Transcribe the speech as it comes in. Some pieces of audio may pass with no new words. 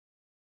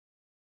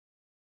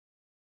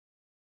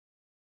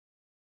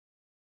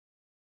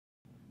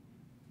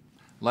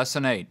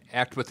Lesson 8,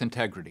 act with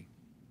integrity.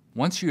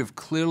 Once you have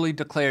clearly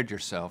declared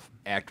yourself,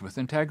 act with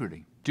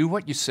integrity. Do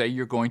what you say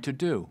you're going to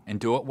do, and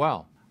do it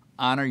well.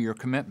 Honor your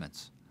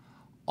commitments.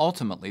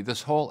 Ultimately,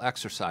 this whole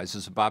exercise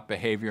is about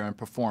behavior and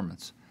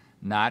performance,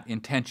 not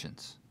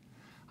intentions.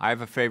 I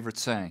have a favorite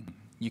saying: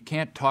 you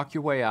can't talk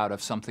your way out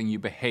of something you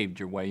behaved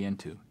your way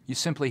into. You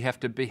simply have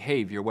to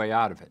behave your way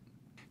out of it.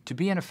 To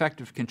be an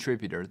effective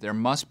contributor, there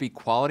must be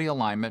quality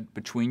alignment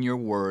between your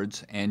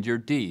words and your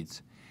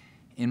deeds.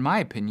 In my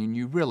opinion,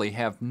 you really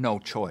have no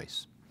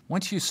choice.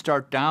 Once you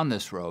start down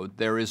this road,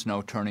 there is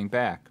no turning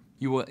back.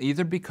 You will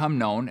either become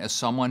known as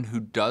someone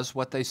who does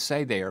what they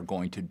say they are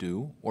going to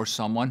do, or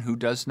someone who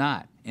does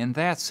not. In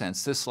that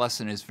sense, this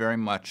lesson is very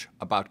much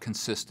about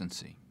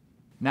consistency.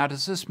 Now,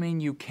 does this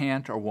mean you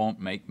can't or won't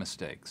make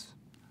mistakes?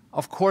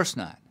 Of course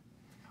not.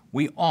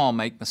 We all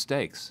make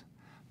mistakes,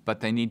 but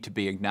they need to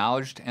be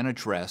acknowledged and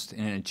addressed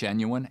in a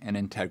genuine and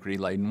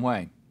integrity-laden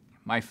way.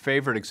 My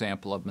favorite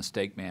example of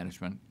mistake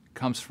management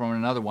comes from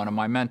another one of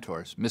my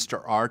mentors,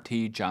 Mr.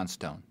 R.T.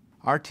 Johnstone.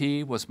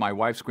 R.T. was my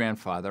wife's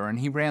grandfather, and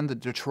he ran the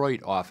Detroit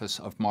office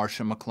of Marsh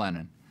 &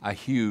 McLennan, a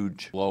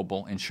huge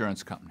global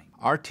insurance company.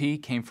 R.T.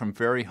 came from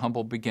very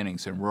humble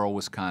beginnings in rural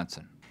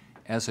Wisconsin.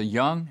 As a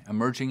young,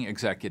 emerging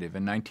executive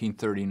in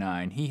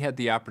 1939, he had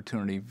the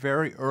opportunity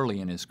very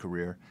early in his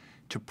career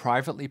to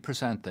privately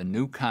present the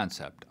new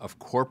concept of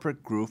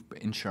corporate group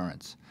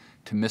insurance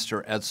to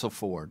Mr. Edsel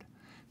Ford,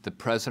 the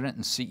president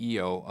and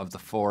CEO of the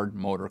Ford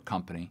Motor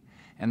Company,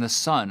 and the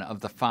son of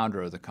the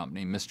founder of the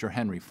company, Mr.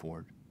 Henry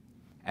Ford.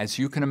 As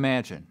you can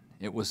imagine,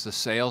 it was the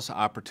sales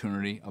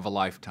opportunity of a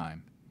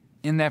lifetime.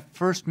 In that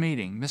first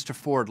meeting, Mr.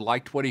 Ford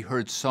liked what he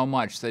heard so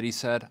much that he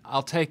said,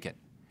 "I'll take it."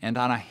 And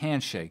on a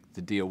handshake,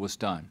 the deal was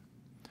done.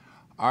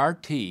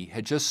 R.T.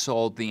 had just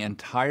sold the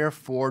entire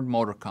Ford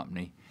Motor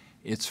Company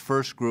its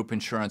first group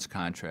insurance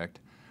contract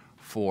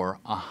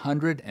for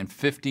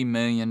 $150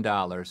 million in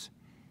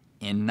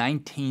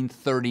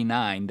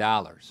 1939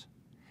 dollars.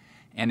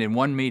 And in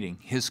one meeting,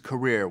 his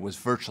career was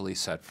virtually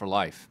set for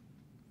life.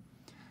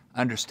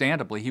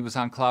 Understandably, he was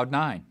on cloud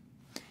nine.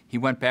 He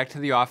went back to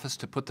the office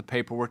to put the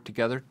paperwork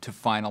together to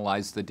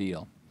finalize the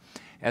deal.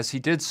 As he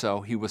did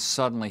so, he was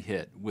suddenly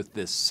hit with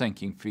this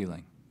sinking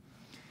feeling.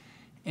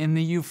 In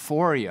the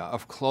euphoria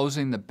of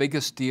closing the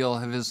biggest deal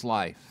of his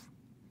life,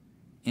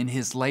 in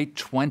his late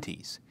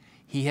 20s,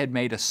 he had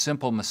made a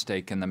simple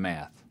mistake in the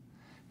math,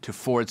 to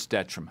Ford's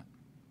detriment.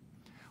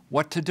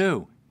 What to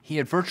do? He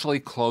had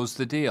virtually closed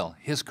the deal.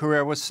 His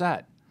career was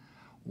set.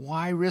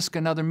 Why risk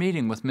another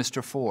meeting with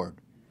Mr. Ford?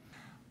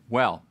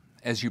 Well,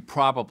 as you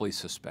probably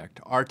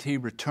suspect, R.T.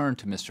 returned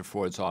to Mr.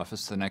 Ford's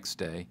office the next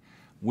day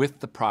with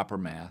the proper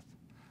math,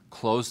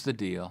 closed the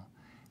deal,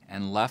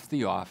 and left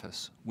the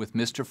office with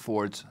Mr.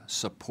 Ford's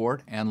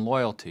support and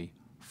loyalty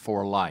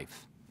for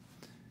life.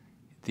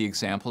 The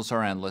examples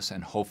are endless,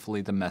 and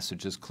hopefully the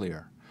message is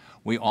clear.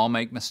 We all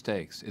make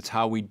mistakes. It's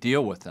how we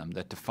deal with them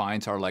that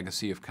defines our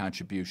legacy of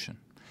contribution.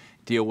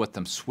 Deal with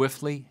them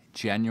swiftly,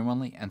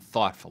 genuinely, and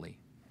thoughtfully,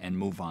 and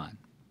move on.